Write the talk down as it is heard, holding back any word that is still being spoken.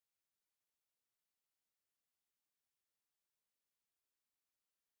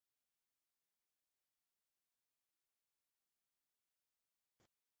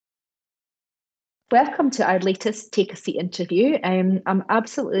Welcome to our latest Take a Seat interview. I'm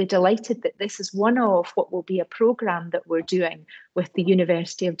absolutely delighted that this is one of what will be a programme that we're doing with the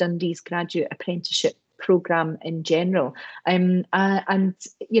University of Dundee's graduate apprenticeship programme in general. And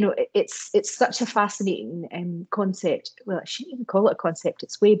you know, it's such a fascinating concept. Well, I shouldn't even call it a concept,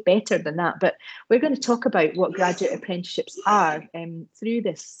 it's way better than that. But we're going to talk about what graduate apprenticeships are through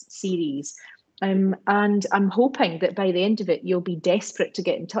this series. And I'm hoping that by the end of it, you'll be desperate to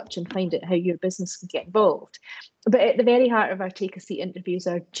get in touch and find out how your business can get involved. But at the very heart of our Take a Seat interviews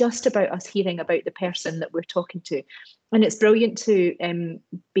are just about us hearing about the person that we're talking to. And it's brilliant to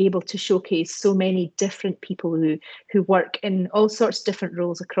be able to showcase so many different people who work in all sorts of different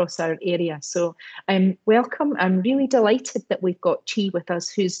roles across our area. So welcome. I'm really delighted that we've got Chi with us,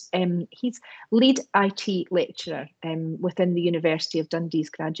 he's lead IT lecturer within the University of Dundee's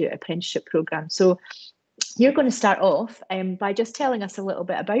graduate apprenticeship programme. So you're going to start off by just telling us a little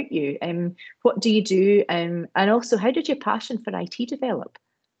bit about you. What do you do? And also, how did your passion for IT develop?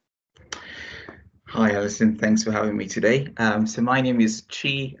 Hi, Alison. Thanks for having me today. So my name is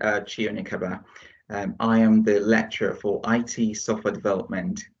Chi Onyekaba. I am the lecturer for IT software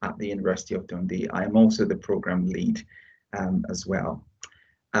development at the University of Dundee. I am also the program lead as well.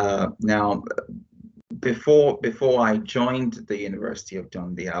 Now, before I joined the University of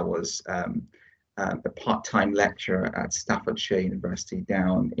Dundee, I was a part-time lecturer at Staffordshire University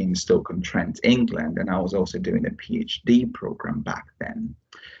down in Stoke-on-Trent, England, and I was also doing a PhD program back then.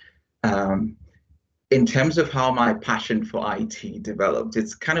 In terms of how my passion for IT developed,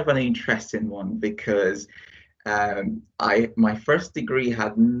 it's kind of an interesting one because my first degree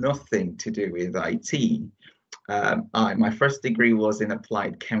had nothing to do with IT. My first degree was in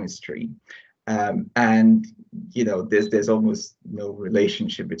applied chemistry. And you know, there's almost no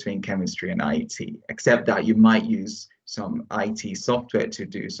relationship between chemistry and IT, except that you might use some IT software to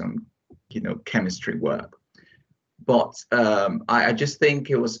do some, you know, chemistry work. But I just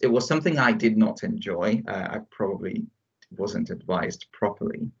think it was something I did not enjoy. I probably wasn't advised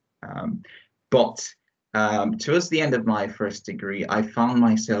properly. But towards the end of my first degree, I found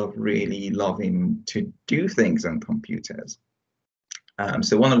myself really loving to do things on computers.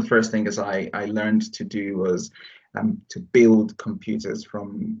 So one of the first things I learned to do was to build computers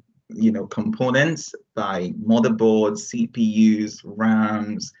from, you know, components, by motherboards, CPUs,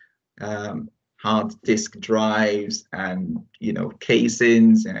 RAMs, hard disk drives, and, you know,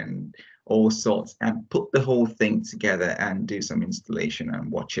 casings and all sorts, and put the whole thing together and do some installation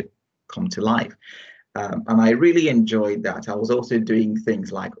and watch it come to life. And I really enjoyed that. I was also doing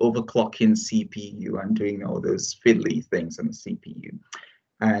things like overclocking CPU and doing all those fiddly things on the CPU.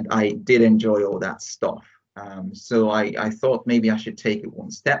 And I did enjoy all that stuff. So I thought maybe I should take it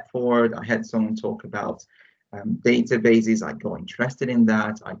one step forward. I had someone talk about databases. I got interested in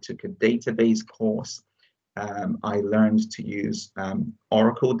that. I took a database course. I learned to use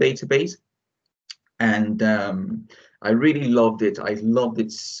Oracle database. And I really loved it. I loved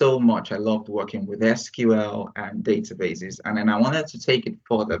it so much. I loved working with SQL and databases. And then I wanted to take it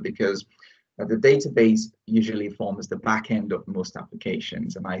further because the database usually forms the back end of most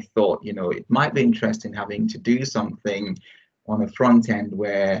applications. And I thought, you know, it might be interesting having to do something on a front end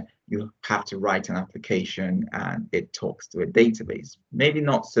where you have to write an application and it talks to a database. Maybe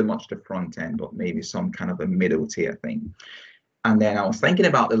not so much the front end, but maybe some kind of a middle tier thing. And then I was thinking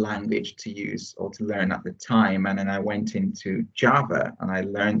about the language to use or to learn at the time. And then I went into Java and I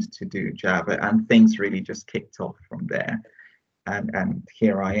learned to do Java, and things really just kicked off from there. And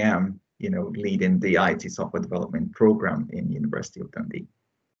here I am, you know, leading the IT software development program in University of Dundee.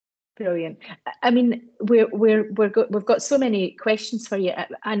 Brilliant. I mean, we've got so many questions for you,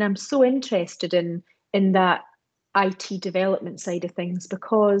 and I'm so interested in that IT development side of things,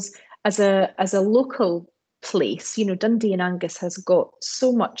 because as a local place, you know, Dundee and Angus has got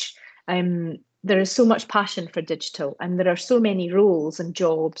so much, there is so much passion for digital, and there are so many roles and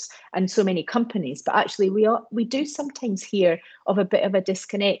jobs and so many companies, but actually we do sometimes hear of a bit of a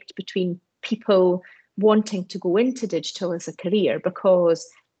disconnect between people wanting to go into digital as a career because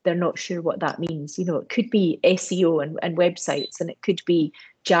they're not sure what that means. You know, it could be SEO and websites, and it could be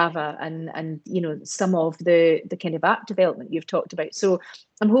Java and you know, some of the kind of app development you've talked about. So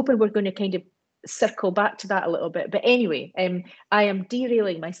I'm hoping we're going to kind of circle back to that a little bit. But anyway, I am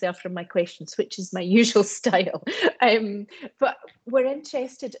derailing myself from my questions, which is my usual style. But we're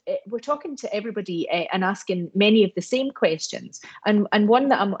interested, we're talking to everybody and asking many of the same questions. And one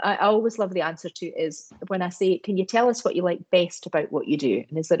that I always love the answer to is when I say, can you tell us what you like best about what you do?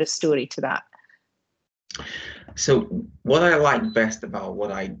 And is there a story to that? So what I like best about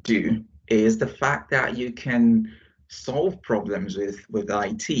what I do is the fact that you can solve problems with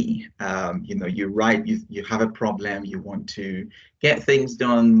IT. You know, you have a problem, you want to get things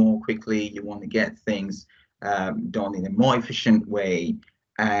done more quickly, you want to get things done in a more efficient way,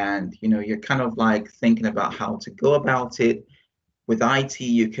 and you know, you're kind of like thinking about how to go about it. With IT,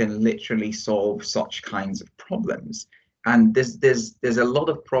 you can literally solve such kinds of problems, and there's a lot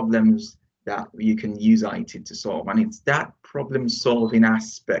of problems that you can use IT to solve, and it's that problem solving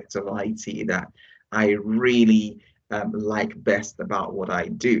aspect of IT that I really like best about what I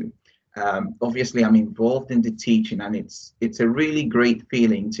do. Obviously, I'm involved in the teaching, and it's a really great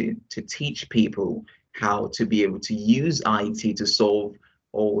feeling to teach people how to be able to use IT to solve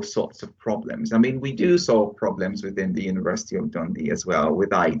all sorts of problems. I mean, we do solve problems within the University of Dundee as well with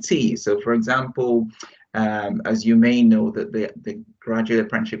IT. So, for example, as you may know, that the graduate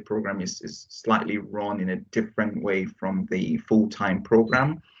apprenticeship program is slightly run in a different way from the full-time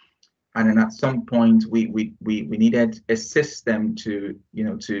program. And then at some point, we needed a system to, you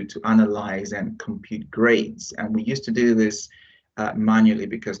know, to analyze and compute grades. And we used to do this manually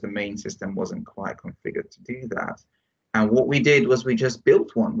because the main system wasn't quite configured to do that. And what we did was we just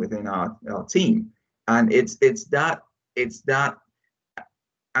built one within our team. And it's that,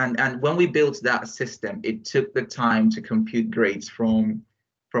 and when we built that system, it took the time to compute grades from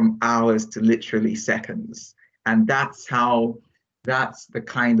hours to literally seconds. And that's the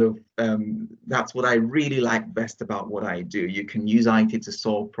kind of that's what I really like best about what I do. You can use IT to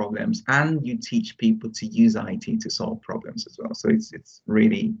solve problems, and you teach people to use IT to solve problems as well. So it's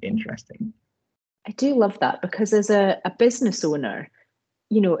really interesting. I do love that, because as a business owner,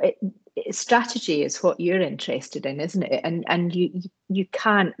 you know, strategy is what you're interested in, isn't it? And you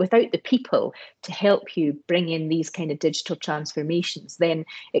can't, without the people to help you bring in these kind of digital transformations, then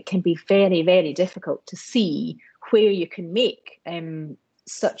it can be very, very difficult to see where you can make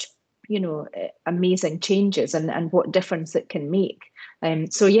such, you know, amazing changes and what difference it can make.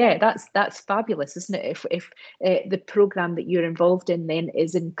 So yeah, that's fabulous, isn't it? If the program that you're involved in then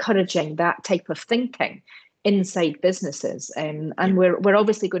is encouraging that type of thinking inside businesses, and we're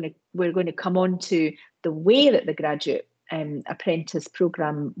obviously going to come on to the way that the graduate apprentice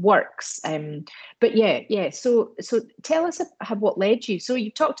program works. But yeah. So tell us what led you. So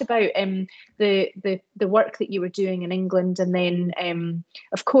you talked about the work that you were doing in England, and then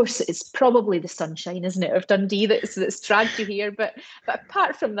of course it's probably the sunshine, isn't it, of Dundee that's dragged you here. But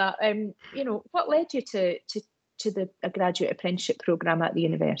apart from that, you know, what led you to the graduate apprenticeship program at the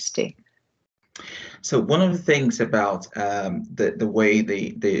university? So one of the things about the way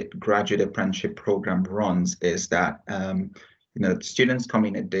the graduate apprenticeship program runs is that you know, students come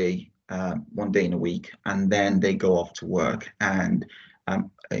in a day, 1 day in a week, and then they go off to work. And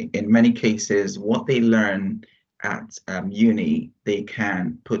in many cases, what they learn at uni, they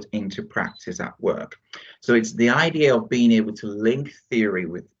can put into practice at work. So it's the idea of being able to link theory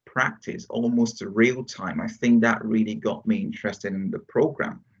with practice almost real time. I think that really got me interested in the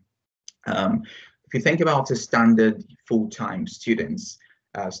program. If you think about a standard full-time student,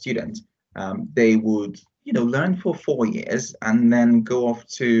 they would, you know, learn for 4 years and then go off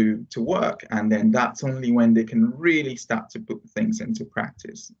to work, and then that's only when they can really start to put things into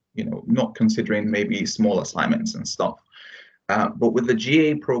practice. You know, not considering maybe small assignments and stuff. But with the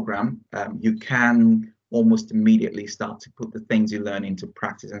GA program, you can almost immediately start to put the things you learn into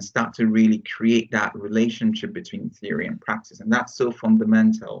practice and start to really create that relationship between theory and practice, and that's so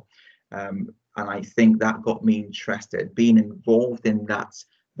fundamental. And I think that got me interested, being involved in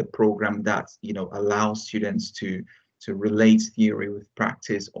the program that, you know, allows students to relate theory with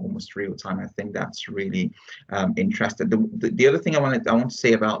practice almost real time. I think that's really interesting. The other thing I want to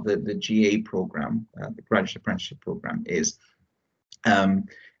say about the GA program, the graduate apprenticeship program, is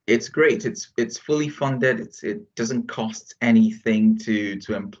it's great. It's fully funded. It doesn't cost anything to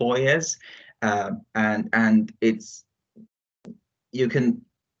employers, and you can.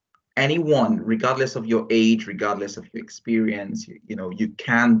 Anyone, regardless of your age, regardless of your experience, you know, you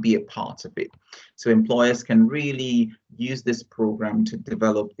can be a part of it. So employers can really use this program to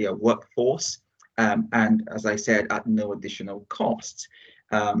develop their workforce, and as I said, at no additional cost.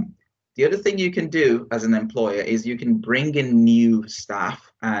 The other thing you can do as an employer is you can bring in new staff,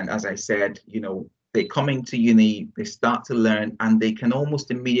 and as I said, you know, they come into uni, they start to learn, and they can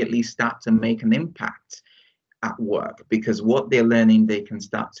almost immediately start to make an impact at work, because what they're learning, they can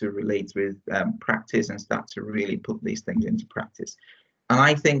start to relate with practice and start to really put these things into practice. And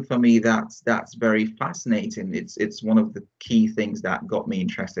I think for me, that's very fascinating. It's one of the key things that got me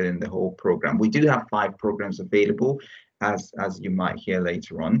interested in the whole program. We do have 5 programs available, as you might hear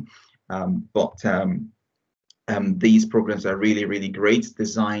later on, but these programs are really, really great,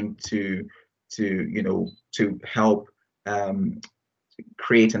 designed to to help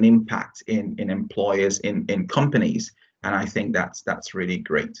create an impact in employers, in companies. And I think that's really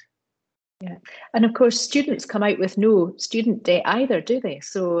great. Yeah, and of course, students come out with no student debt either, do they?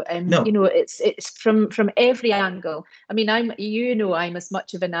 So, No. It's from every angle. I mean, I'm as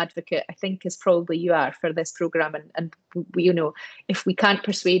much of an advocate, I think, as probably you are for this program, and if we can't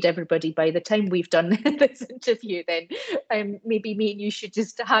persuade everybody by the time we've done this interview, then maybe me and you should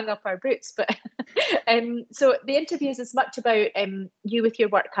just hang up our boots. But so the interview is as much about you with your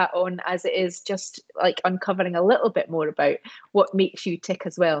work hat on as it is just like uncovering a little bit more about what makes you tick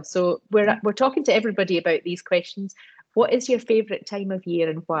as well. So we're talking to everybody about these questions. What is your favourite time of year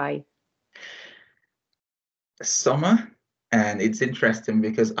and why? Summer. And it's interesting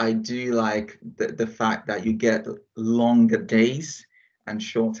because I do like the fact that you get longer days and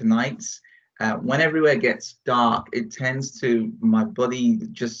shorter nights. When everywhere gets dark, it tends to, my body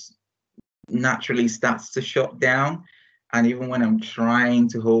just naturally starts to shut down. And even when I'm trying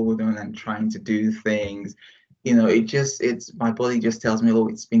to hold on and trying to do things, my body just tells me, oh,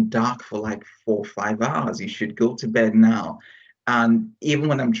 it's been dark for like 4 or 5 hours. You should go to bed now. And even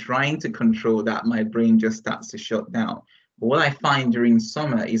when I'm trying to control that, my brain just starts to shut down. But what I find during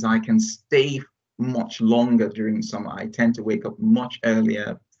summer is I can stay much longer during summer. I tend to wake up much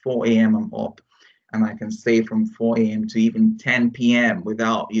earlier, 4 a.m. I'm up, and I can stay from 4 a.m. to even 10 p.m.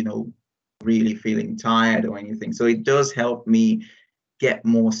 without, really feeling tired or anything. So it does help me get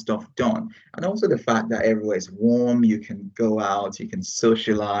more stuff done. And also the fact that everywhere is warm, you can go out, you can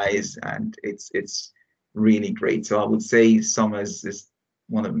socialize, and it's really great. So I would say summers is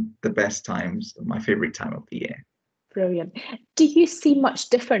one of the best times, my favorite time of the year. Brilliant. Do you see much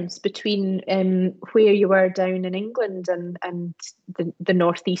difference between where you were down in England and the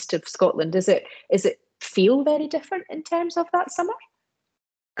northeast of Scotland? Is it feel very different in terms of that summer?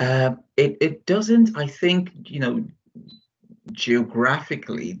 It doesn't. I think,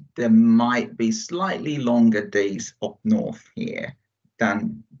 geographically, there might be slightly longer days up north here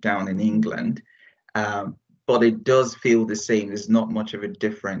than down in England, but it does feel the same. There's not much of a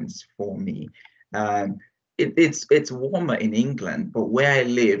difference for me. It's warmer in England, but where I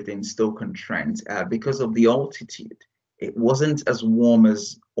lived in Stoke-on-Trent, because of the altitude, it wasn't as warm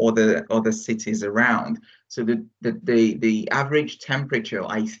as other cities around. So the average temperature,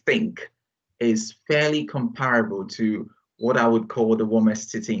 I think, is fairly comparable to what I would call the warmest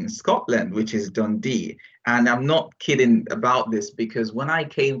city in Scotland, which is Dundee. And I'm not kidding about this, because when I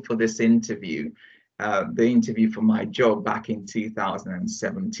came for this interview, the interview for my job back in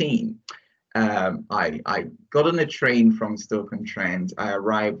 2017, I got on a train from Stoke-on-Trent. I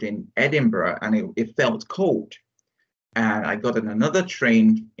arrived in Edinburgh, and it felt cold. And I got on another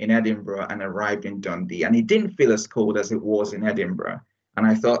train in Edinburgh and arrived in Dundee, and it didn't feel as cold as it was in Edinburgh. And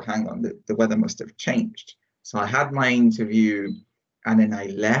I thought, hang on, the weather must have changed. So I had my interview, and then I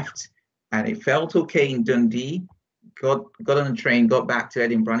left, and it felt okay in Dundee. Got on a train, got back to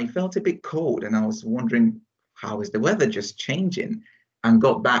Edinburgh, and it felt a bit cold. And I was wondering, how is the weather just changing? And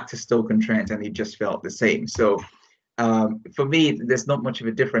got back to Stoke-on-Trent, and it just felt the same. So for me, there's not much of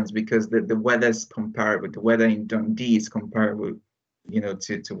a difference, because the weather's comparable. The weather in Dundee is comparable,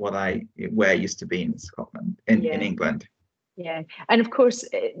 to where I used to be in Scotland, in England. Yeah, and of course,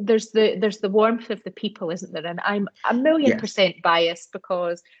 there's the warmth of the people, isn't there? And I'm a million percent biased,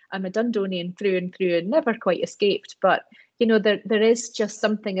 because I'm a Dundonian through and through, and never quite escaped. But there is just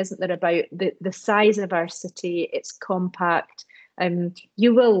something, isn't there, about the size of our city? It's compact.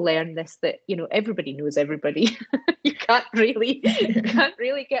 You will learn this, that everybody knows everybody. You can't really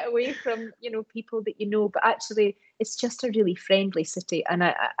get away from people that but actually it's just a really friendly city. And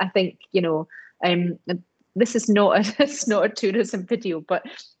I think this is not it's not a tourism video, but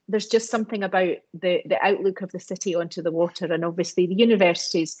there's just something about the outlook of the city onto the water, and obviously the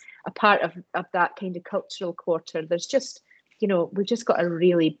university's a part of that kind of cultural quarter. There's just we've just got a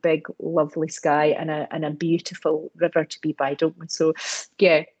really big, lovely sky and a beautiful river to be by, don't we? So,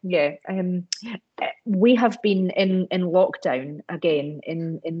 yeah. We have been in lockdown again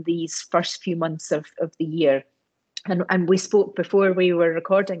in these first few months of the year. And we spoke before we were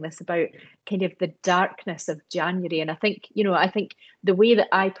recording this about kind of the darkness of January. And I think the way that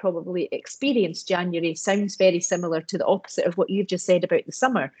I probably experienced January sounds very similar to the opposite of what you've just said about the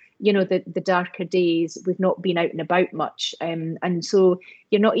summer. The darker days, we've not been out and about much. And so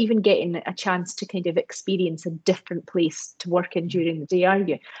you're not even getting a chance to kind of experience a different place to work in during the day, are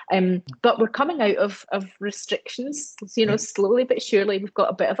you? But we're coming out of restrictions, slowly but surely. We've got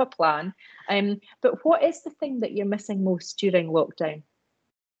a bit of a plan. But what is the thing that you're missing most during lockdown?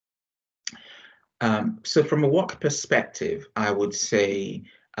 So from a work perspective, I would say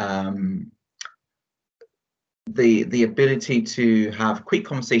the ability to have quick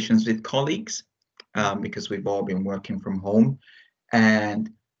conversations with colleagues, because we've all been working from home. And,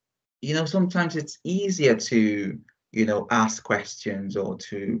 sometimes it's easier to, ask questions or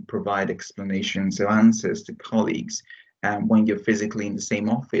to provide explanations or answers to colleagues when you're physically in the same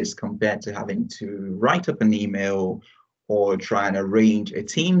office, compared to having to write up an email or try and arrange a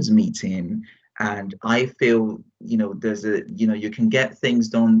Teams meeting. And I feel, you can get things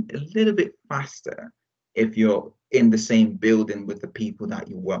done a little bit faster if you're in the same building with the people that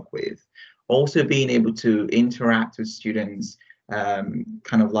you work with. Also, being able to interact with students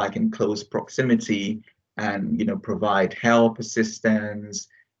kind of like in close proximity, and provide help, assistance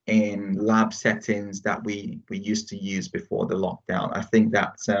in lab settings that we used to use before the lockdown. I think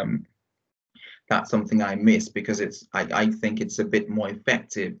that's something I miss, because I think it's a bit more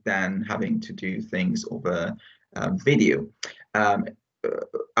effective than having to do things over video.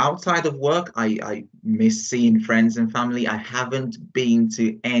 Outside of work, I miss seeing friends and family. I haven't been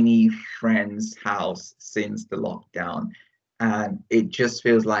to any friend's house since the lockdown, and it just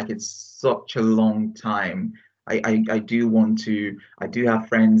feels like it's such a long time. I do have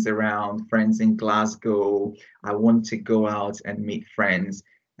friends around, friends in Glasgow. I want to go out and meet friends.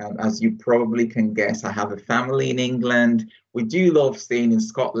 As you probably can guess, I have a family in England. We do love staying in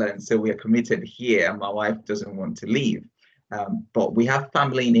Scotland, so we are committed here, and my wife doesn't want to leave. But we have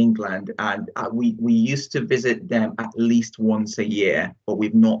family in England, and we used to visit them at least once a year, but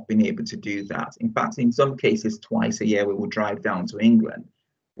we've not been able to do that. In fact, in some cases, twice a year we will drive down to England,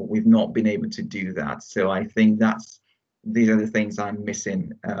 but we've not been able to do that. So I think these are the things I'm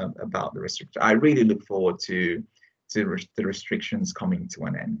missing about the restriction. I really look forward to the restrictions coming to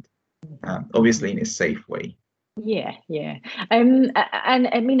an end, obviously in a safe way. Yeah, yeah. And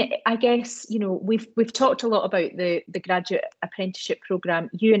I mean, I guess, we've talked a lot about the graduate apprenticeship programme.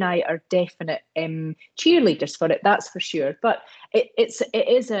 You and I are definite cheerleaders for it, that's for sure. But it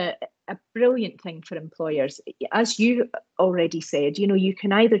is a brilliant thing for employers. As you already said, you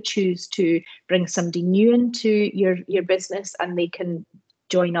can either choose to bring somebody new into your business and they can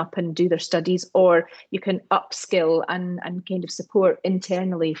join up and do their studies, or you can upskill and kind of support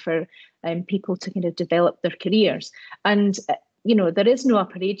internally for people to kind of develop their careers. And there is no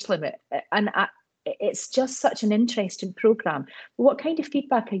upper age limit, and it's just such an interesting programme. What kind of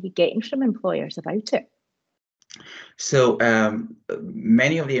feedback are you getting from employers about it? So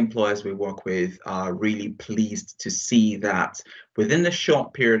many of the employers we work with are really pleased to see that within a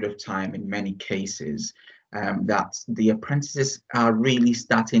short period of time, in many cases, that the apprentices are really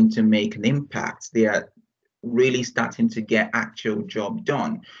starting to make an impact. They are really starting to get actual job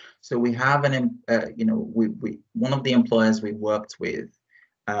done. So we have one of the employers we worked with,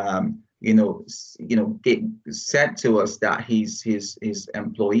 said to us that his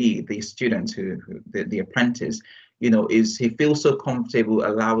employee, the student the apprentice, he feels so comfortable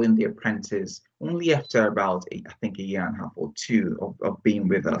allowing the apprentice, only after about I think a year and a half or two of being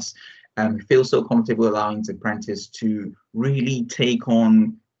with us, feels so comfortable allowing the apprentice to really take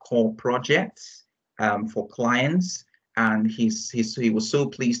on core projects for clients. And he was so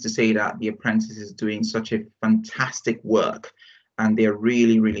pleased to say that the apprentice is doing such a fantastic work, and they're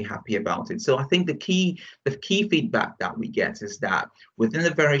really, really happy about it. So I think the key feedback that we get is that within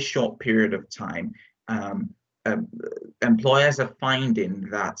a very short period of time, employers are finding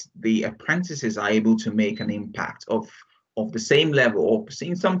that the apprentices are able to make an impact of the same level, or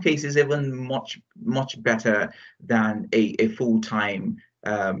in some cases even much better than a full-time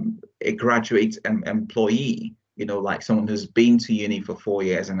a graduate employee, like someone who's been to uni for 4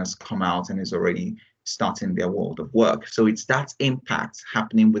 years and has come out and is already starting their world of work. So it's that impact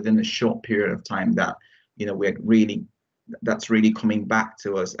happening within a short period of time that that's really coming back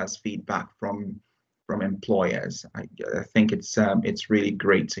to us as feedback from employers. I think it's really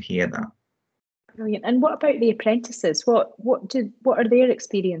great to hear that. Brilliant. And what about the apprentices? What are their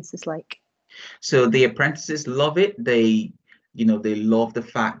experiences like? So the apprentices love it. They love the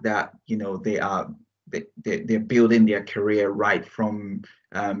fact that they're building their career right from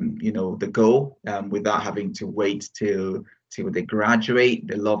the go, without having to wait till they graduate.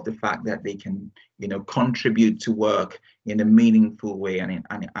 They love the fact that they can contribute to work in a meaningful way and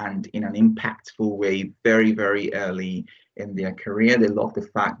in an impactful way very, very early in their career. They love the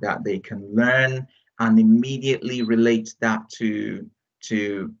fact that they can learn and immediately relate that to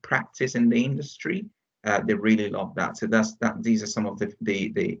practice in the industry. They really love that. So these are some of the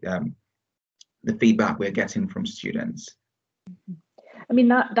feedback we're getting from students. I mean,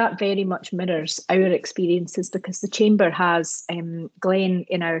 that very much mirrors our experiences, because the Chamber has Glenn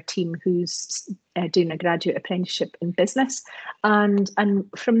in our team who's doing a graduate apprenticeship in business. And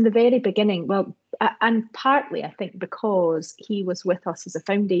from the very beginning, well, and partly I think because he was with us as a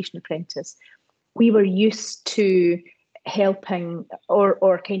foundation apprentice, we were used to helping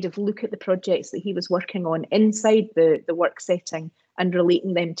or kind of look at the projects that he was working on inside the work setting and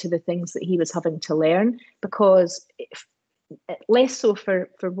relating them to the things that he was having to learn, because less so for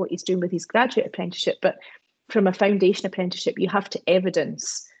what he's doing with his graduate apprenticeship, but from a foundation apprenticeship, you have to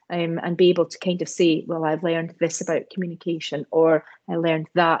evidence and be able to kind of say, well, I've learned this about communication, or I learned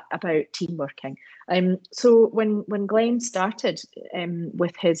that about team working. So when Glenn started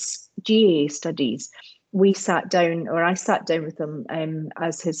with his GA studies, we sat down, or I sat down with him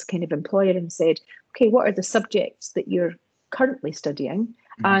as his kind of employer and said, okay, what are the subjects that you're currently studying?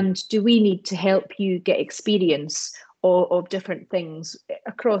 Mm-hmm. And do we need to help you get experience of different things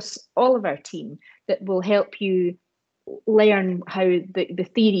across all of our team that will help you learn how the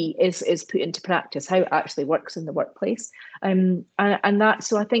theory is put into practice, how it actually works in the workplace. And that,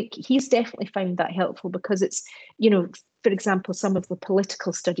 so I think he's definitely found that helpful, because it's, for example, some of the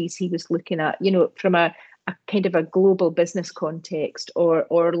political studies he was looking at, from a kind of a global business context, or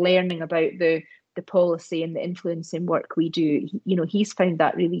learning about the policy and the influencing work we do, he's found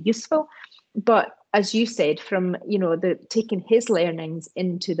that really useful. But as you said, from, taking his learnings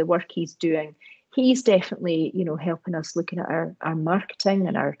into the work he's doing, he's definitely, helping us looking at our marketing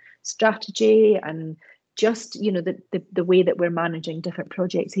and our strategy, and just, the way that we're managing different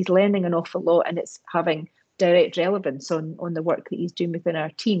projects. He's learning an awful lot, and it's having direct relevance on the work that he's doing within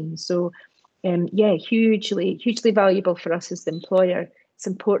our team. So, hugely valuable for us as the employer. It's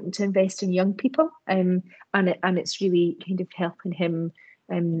important to invest in young people, and it's really kind of helping him.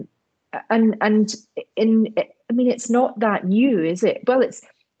 It's not that new, is it? Well, it's,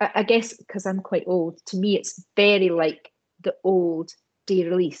 I guess, because I'm quite old, to me, it's very like the old day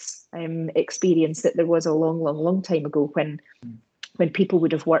release experience that there was a long time ago when people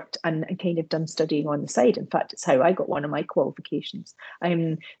would have worked and kind of done studying on the side. In fact, it's how I got one of my qualifications.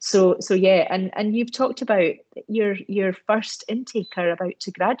 So yeah, and you've talked about your first intake are about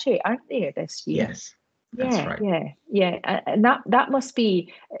to graduate, aren't they, this year? Yes. That's right. Yeah, and that must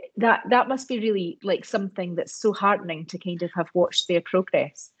be really like something that's so heartening to kind of have watched their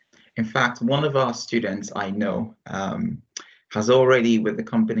progress. In fact, one of our students I know has already, with the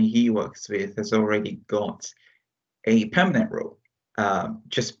company he works with, has already got a permanent role,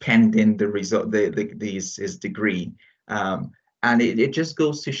 just pending the result, his degree, and it just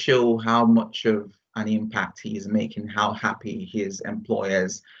goes to show how much of an impact he is making, how happy his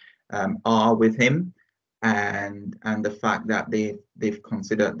employers are with him. And the fact that they've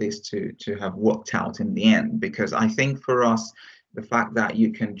considered this to have worked out in the end. Because I think for us, the fact that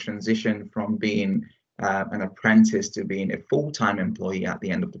you can transition from being an apprentice to being a full-time employee at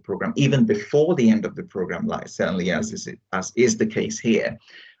the end of the program, even before the end of the program, like certainly as is the case here,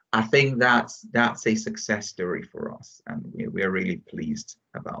 I think that's a success story for us, and we're really pleased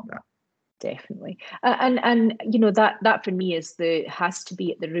about that. Definitely, and that for me has to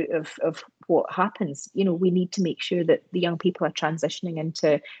be at the root of what happens. We need to make sure that the young people are transitioning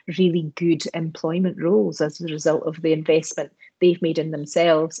into really good employment roles as a result of the investment they've made in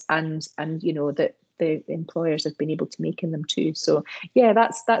themselves, and that the employers have been able to make in them too. So yeah,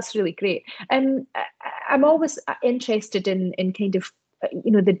 that's really great. And I'm always interested in kind of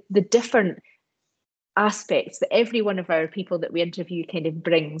the different aspects that every one of our people that we interview kind of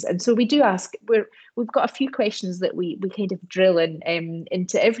brings. And so we do ask, we've got a few questions that we kind of drill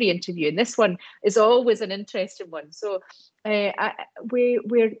into every interview, and this one is always an interesting one. So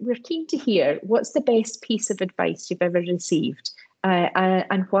we're keen to hear, what's the best piece of advice you've ever received,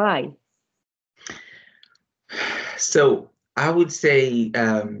 and why? So I would say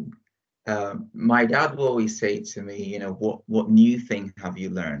my dad will always say to me, what new thing have you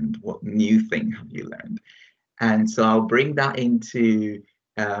learned? What new thing have you learned? And so I'll bring that into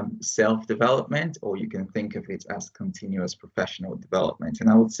self-development, or you can think of it as continuous professional development. And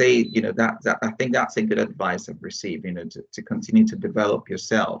I would say, that I think that's a good advice I've received, to continue to develop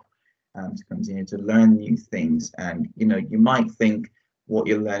yourself, to continue to learn new things. And, you might think what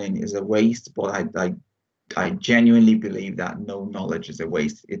you're learning is a waste, but I genuinely believe that no knowledge is a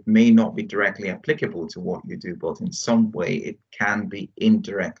waste. It may not be directly applicable to what you do, but in some way it can be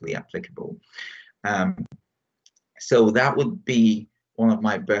indirectly applicable. So that would be one of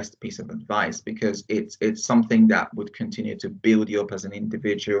my best piece of advice, because it's something that would continue to build you up as an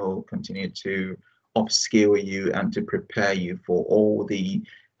individual, continue to upskill you, and to prepare you for all the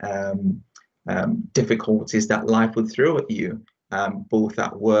difficulties that life would throw at you, both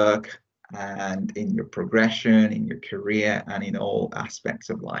at work and in your progression, in your career, and in all aspects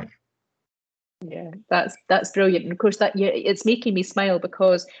of life. Yeah, that's brilliant. And of course, that, yeah, it's making me smile,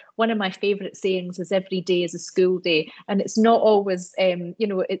 because one of my favourite sayings is "every day is a school day," and it's not always,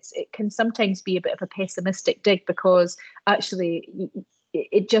 it can sometimes be a bit of a pessimistic dig, because actually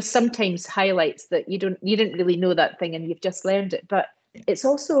it just sometimes highlights that you didn't really know that thing and you've just learned it. But it's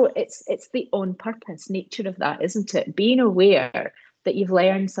also, it's the on purpose nature of that, isn't it? Being aware that you've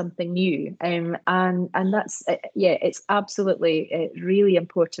learned something new, and that's it's absolutely really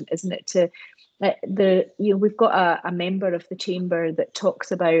important, isn't it, to we've got a member of the chamber that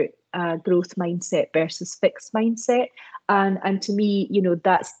talks about growth mindset versus fixed mindset, and to me,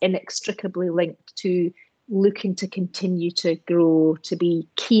 that's inextricably linked to looking to continue to grow, to be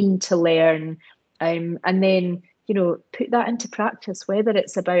keen to learn, and then put that into practice, whether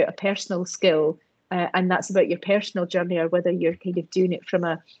it's about a personal skill, and that's about your personal journey, or whether you're kind of doing it from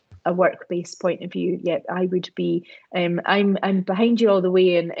a work-based point of view. Yet I would be, I'm behind you all the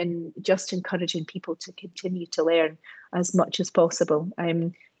way in just encouraging people to continue to learn as much as possible,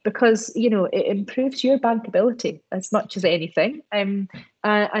 because it improves your bankability as much as anything, and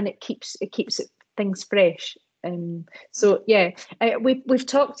it keeps things fresh. So yeah, we've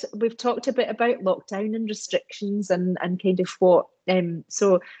talked a bit about lockdown and restrictions, and kind of what.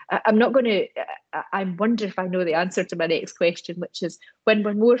 So I'm not going to. I wonder if I know the answer to my next question, which is, when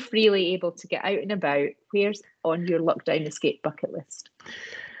we're more freely able to get out and about, where's on your lockdown escape bucket list?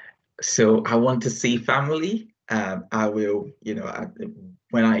 So I want to see family. I will,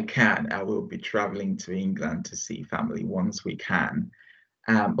 when I can, I will be traveling to England to see family once we can.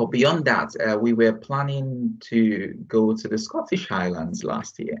 But beyond that, we were planning to go to the Scottish Highlands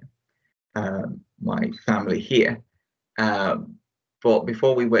last year, my family here. But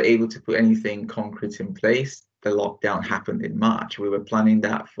before we were able to put anything concrete in place, the lockdown happened in March. We were planning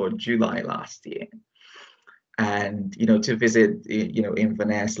that for July last year. And, to visit,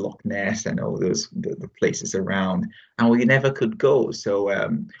 Inverness, Loch Ness, and all those the places around. And we never could go. So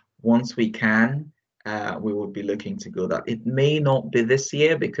once we can, we would be looking to go that. It may not be this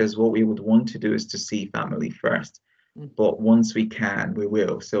year, because what we would want to do is to see family first. But once we can, we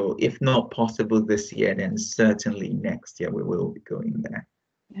will. So if not possible this year, then certainly next year we will be going there.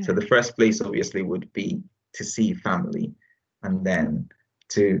 Yeah. So the first place obviously would be to see family, and then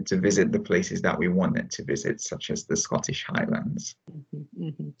to visit the places that we wanted to visit, such as the Scottish Highlands. Mm-hmm,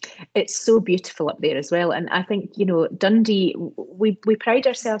 mm-hmm. It's so beautiful up there as well. And I think, Dundee, we pride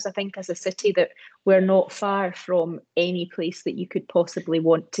ourselves, I think, as a city, that we're not far from any place that you could possibly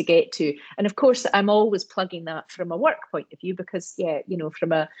want to get to. And of course, I'm always plugging that from a work point of view, because,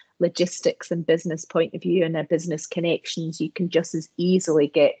 from a logistics and business point of view, and a business connections, you can just as easily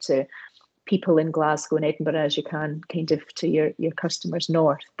get to people in Glasgow and Edinburgh as you can kind of to your customers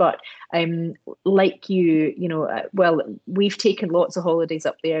north. But like well, we've taken lots of holidays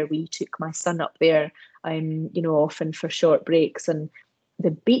up there. We took my son up there, often for short breaks, and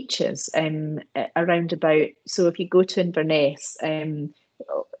the beaches around about. So if you go to Inverness,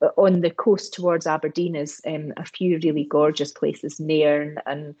 on the coast towards Aberdeen is a few really gorgeous places, Nairn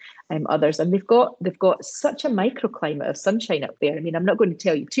and others, and they've got such a microclimate of sunshine up there. I mean, I'm not going to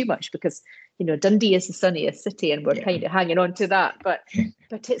tell you too much, because Dundee is the sunniest city, and we're kind of hanging on to that. But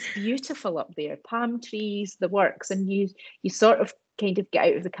it's beautiful up there, palm trees, the works, and you sort of kind of get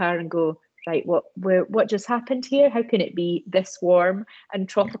out of the car and go, right, what just happened here? How can it be this warm and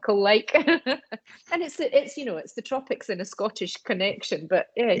tropical like? And it's the tropics in a Scottish connection, but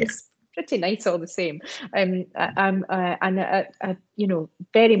it's pretty nice all the same. I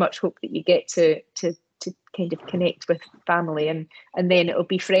very much hope that you get to kind of connect with family, and then it'll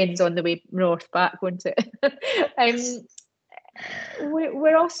be friends on the way north back, won't it?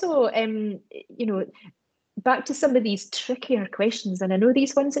 We're also back to some of these trickier questions, and I know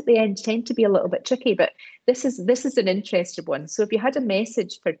these ones at the end tend to be a little bit tricky, but this is an interesting one. So if you had a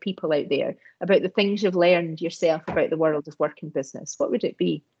message for people out there about the things you've learned yourself about the world of work and business, what would it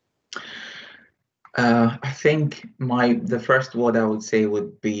be? I think the first word I would say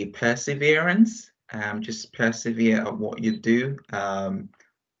would be perseverance. Just persevere at what you do.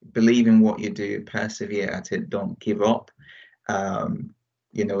 Believe in what you do, persevere at it, don't give up.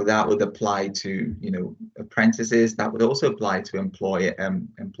 That would apply to, apprentices. That would also apply to employers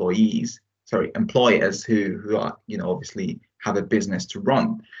who are, obviously have a business to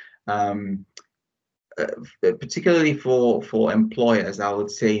run. Particularly for employers, I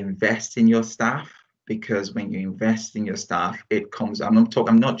would say invest in your staff, because when you invest in your staff, it comes. I'm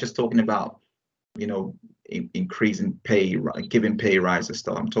not just talking about, increasing pay, giving pay rises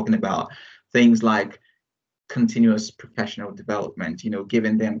stuff. I'm talking about things like continuous professional development,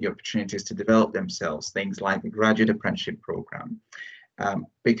 giving them the opportunities to develop themselves, things like the graduate apprenticeship program,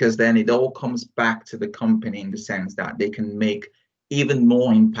 because then it all comes back to the company in the sense that they can make even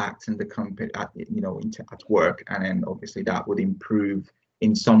more impact in the company at work, and then obviously that would improve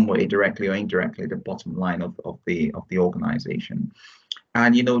in some way, directly or indirectly, the bottom line of the organization.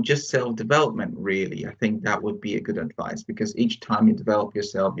 And just self-development, really, I think that would be a good advice, because each time you develop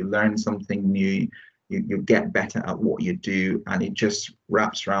yourself, you learn something new, you get better at what you do, and it just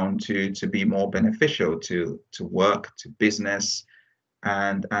wraps around to be more beneficial to work, to business,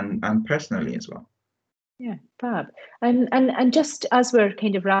 and personally as well. Yeah, fab. And just as we're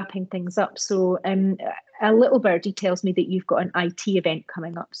kind of wrapping things up, so a little birdie tells me that you've got an IT event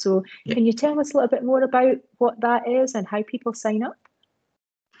coming up. So Yeah. Can you tell us a little bit more about what that is and how people sign up?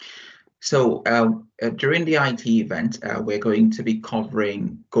 So during the IT event, we're going to be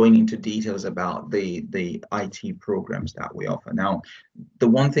going into details about the IT programs that we offer. Now, the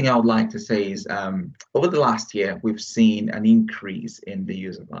one thing I would like to say is over the last year, we've seen an increase in the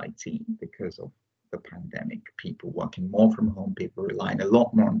use of IT because of the pandemic, people working more from home, people relying a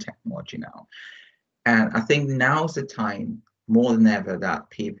lot more on technology now. And I think now's the time more than ever that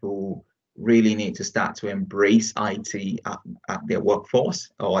people really need to start to embrace IT at their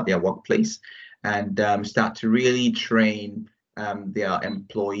workforce or at their workplace, and start to really train their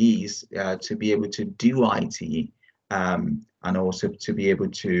employees to be able to do IT, and also to be able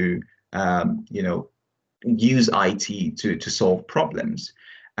to use IT to solve problems.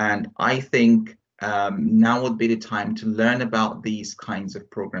 And I think now would be the time to learn about these kinds of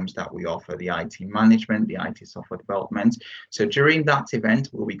programs that we offer, the IT management, the IT software development. So during that event,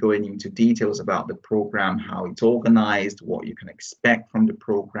 we'll be going into details about the program, how it's organized, what you can expect from the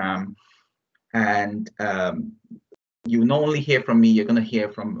program. And you not only hear from me, you're going to hear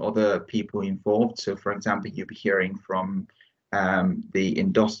from other people involved. So for example, you'll be hearing from the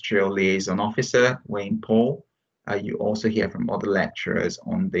Industrial Liaison Officer, Wayne Paul. You also hear from other lecturers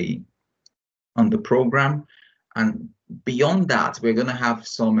on the program. And beyond that, we're going to have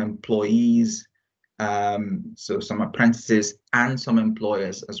some employees, so some apprentices and some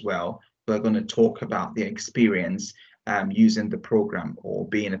employers as well, who are going to talk about their experience using the program or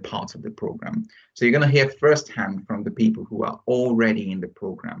being a part of the program. So you're going to hear firsthand from the people who are already in the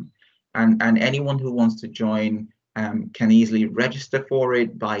program. And anyone who wants to join can easily register for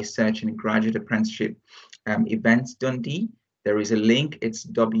it by searching Graduate Apprenticeship Events Dundee. There is a link. It's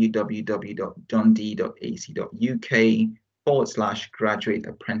www.dundee.ac.uk/graduate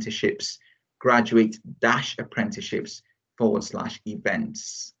apprenticeships,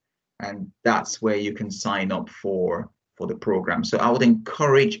 graduate-apprenticeships/events. And that's where you can sign up for the program. So I would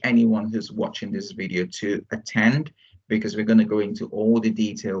encourage anyone who's watching this video to attend, because we're going to go into all the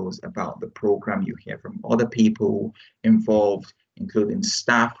details about the program. You hear from other people involved, including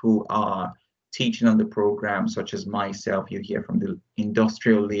staff who are teaching on the program, such as myself. You hear from the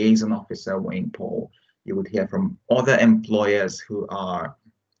Industrial Liaison Officer, Wayne Paul. You would hear from other employers who are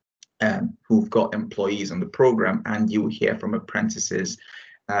who've got employees on the program, and you will hear from apprentices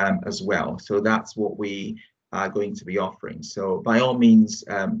as well. So that's what we are going to be offering. So by all means,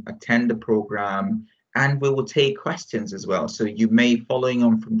 attend the program, and we will take questions as well. So you may, following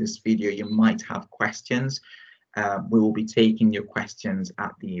on from this video, you might have questions. We will be taking your questions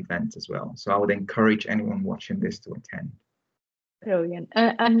at the event as well. So I would encourage anyone watching this to attend. Brilliant.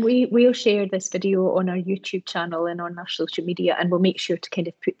 And we'll share this video on our YouTube channel and on our social media, and we'll make sure to kind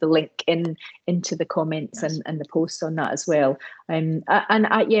of put the link into the comments. Yes. and the post on that as well.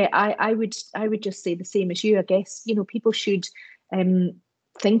 I would just say the same as you. I guess, people should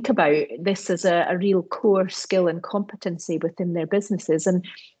think about this as a real core skill and competency within their businesses. And,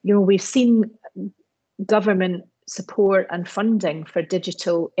 we've seen government support and funding for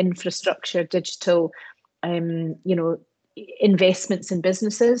digital infrastructure, digital, investments in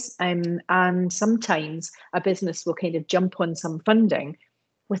businesses, and sometimes a business will kind of jump on some funding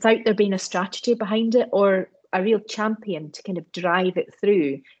without there being a strategy behind it or a real champion to kind of drive it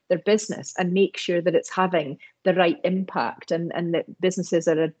through their business and make sure that it's having the right impact, and that businesses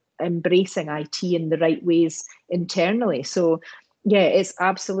are embracing IT in the right ways internally. So yeah, it's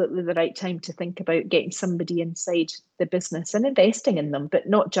absolutely the right time to think about getting somebody inside the business and investing in them, but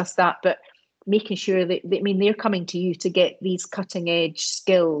not just that, but making sure that they're coming to you to get these cutting edge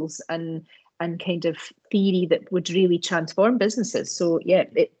skills and kind of theory that would really transform businesses. So yeah,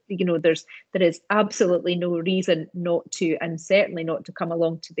 there is absolutely no reason not to, and certainly not to come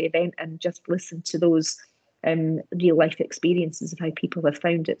along to the event and just listen to those real life experiences of how people have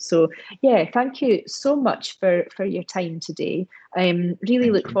found it. So yeah, thank you so much for your time today. Really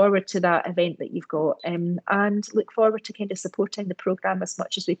Thank look you. forward to that event that you've got, and look forward to kind of supporting the programme as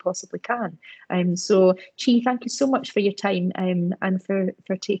much as we possibly can. So Chi, thank you so much for your time, and for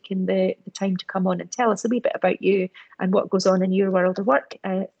taking the time to come on and tell us a wee bit about you and what goes on in your world of work.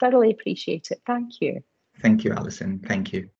 Thoroughly appreciate it. Thank you. Thank you, Alison. Thank you.